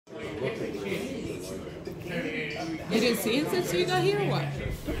You didn't see it since you got here or what?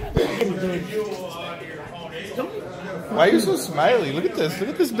 Why are you so smiley? Look at this. Look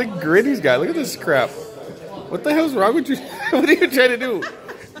at this big grin he's got. Look at this crap. What the hell's wrong with you? What are you trying to do?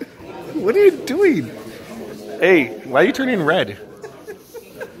 What are you doing? Hey, why are you turning red?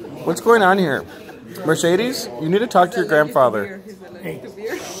 What's going on here? Mercedes, you need to talk to your grandfather. Hey.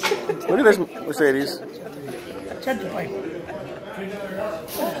 Look at this, Mercedes. Shut the pipe.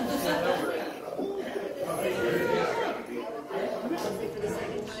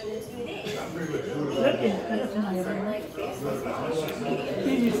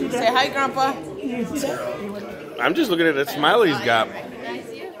 Say hi, Grandpa. I'm just looking at the smile he's got.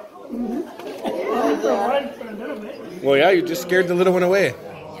 Well, yeah, you just scared the little one away.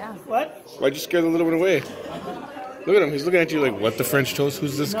 Yeah. What? Why'd you scare the little one away? Look at him. He's looking at you like, what the French toast?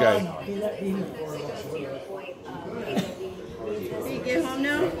 Who's this guy? Did you get home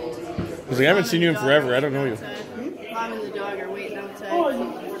now? He's like, I haven't seen you in forever. I don't know you. Mom and the dog are waiting outside. Oh,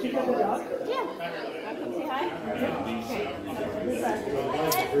 you got the dog? Yeah. Come say hi.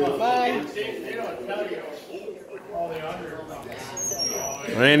 Bye.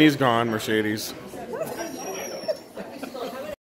 And he's gone, Mercedes.